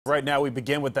Right now, we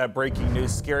begin with that breaking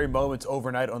news. Scary moments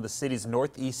overnight on the city's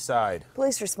northeast side.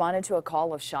 Police responded to a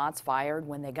call of shots fired.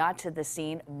 When they got to the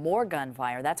scene, more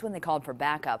gunfire. That's when they called for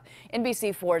backup.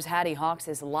 NBC4's Hattie Hawks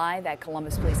is live at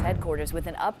Columbus Police Headquarters with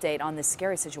an update on this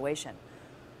scary situation.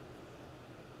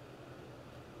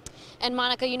 And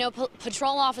Monica, you know,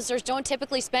 patrol officers don't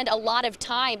typically spend a lot of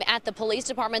time at the police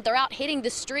department. They're out hitting the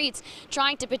streets,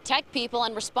 trying to protect people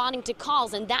and responding to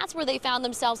calls. And that's where they found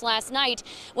themselves last night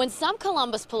when some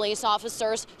Columbus police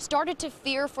officers started to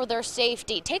fear for their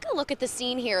safety. Take a look at the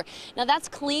scene here. Now, that's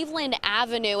Cleveland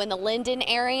Avenue in the Linden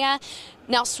area.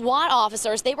 Now, SWAT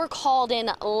officers, they were called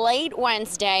in late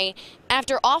Wednesday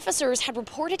after officers had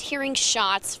reported hearing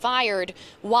shots fired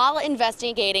while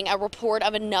investigating a report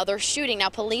of another shooting. Now,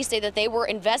 police say that they were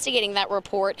investigating that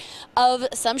report of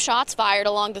some shots fired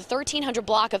along the 1300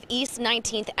 block of East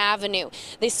 19th Avenue.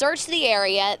 They searched the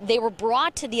area. They were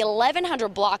brought to the 1100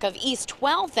 block of East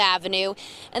 12th Avenue,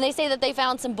 and they say that they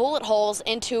found some bullet holes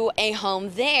into a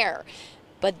home there.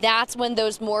 But that's when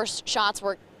those more shots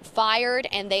were fired,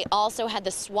 and they also had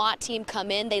the SWAT team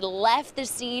come in. They left the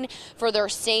scene for their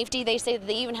safety. They say that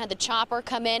they even had the chopper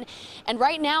come in. And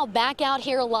right now, back out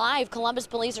here live, Columbus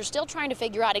police are still trying to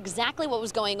figure out exactly what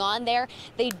was going on there.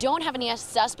 They don't have any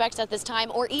suspects at this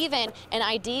time or even an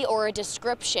ID or a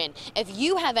description. If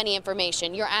you have any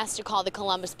information, you're asked to call the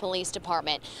Columbus Police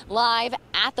Department. Live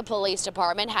at the police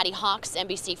department, Hattie Hawks,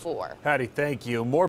 NBC4. Hattie, thank you. More